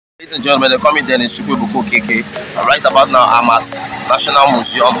Ladies and gentlemen, they call me Dennis Chukwuebuka Okeke. And right about now, I'm at National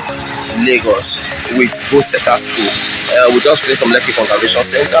Museum, Lagos, with Go Setter School. We just finished from Lekki Conservation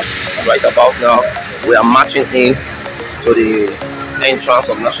Center. And right about now, we are marching in to the entrance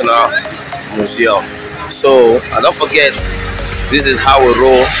of National Museum. So, and don't forget, this is how we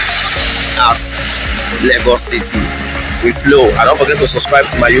roll at Lagos City. We flow. And don't forget to subscribe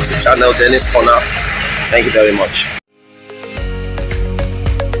to my YouTube channel, Dennis Corner. Thank you very much.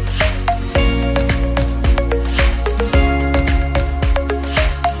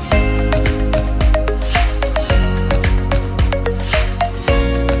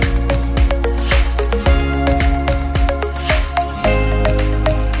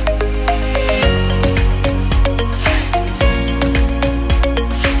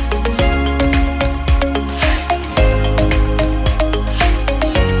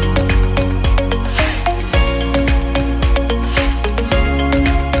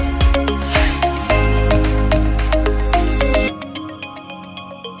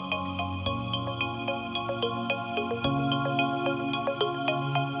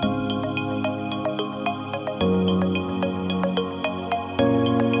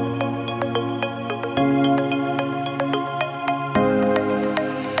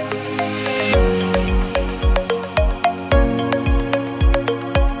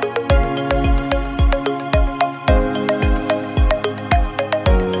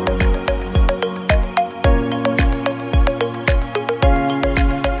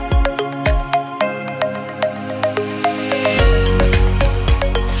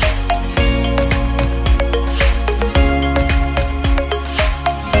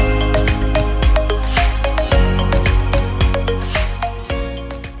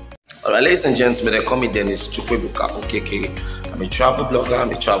 Alright, ladies and gentlemen, they call me Dennis Chukwuebuka Okeke. I'm a travel blogger,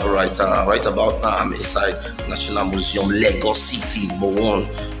 I'm a travel writer, and right about now I'm inside National Museum, Lagos City, number one.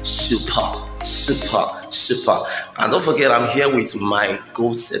 Super. And don't forget, I'm here with my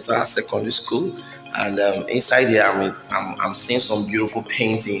Go Setter Secondary School, and inside here I'm seeing some beautiful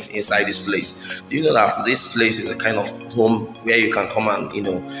paintings inside this place. Do you know that this place is a kind of home where you can come and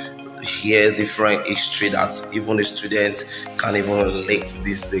hear different history that even the students can't even relate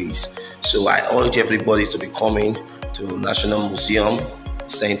these days. So I urge everybody to be coming to National Museum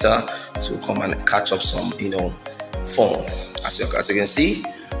Center to come and catch up some fun. As you can see,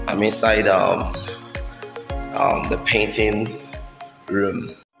 I'm inside the painting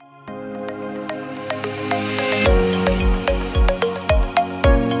room.